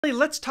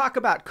Let's talk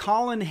about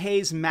Colin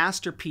Hay's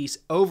masterpiece,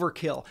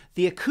 Overkill,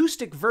 the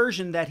acoustic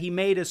version that he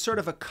made as sort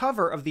of a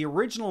cover of the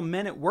original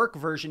Men at Work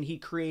version he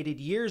created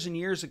years and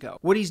years ago.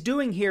 What he's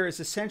doing here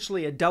is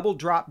essentially a double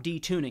drop D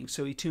tuning.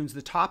 So he tunes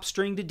the top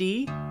string to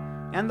D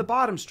and the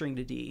bottom string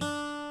to D.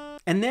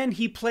 And then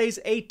he plays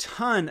a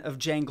ton of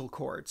jangle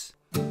chords.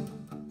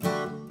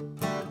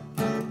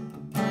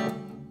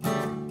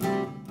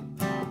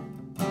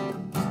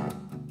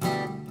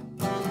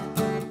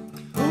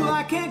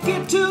 I can't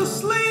get to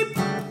sleep.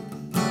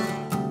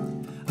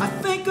 I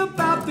think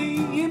about the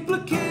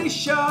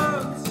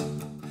implications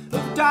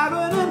of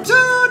diving in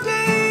too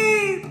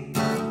deep,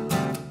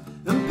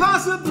 and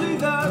possibly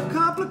the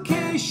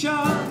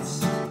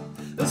complications,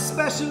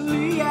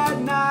 especially at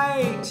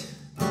night.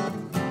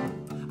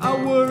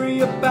 I worry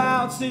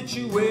about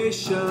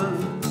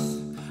situations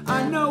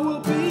I know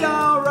we'll be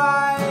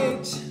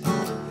alright.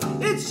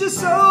 It's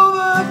just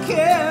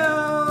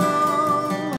overkill.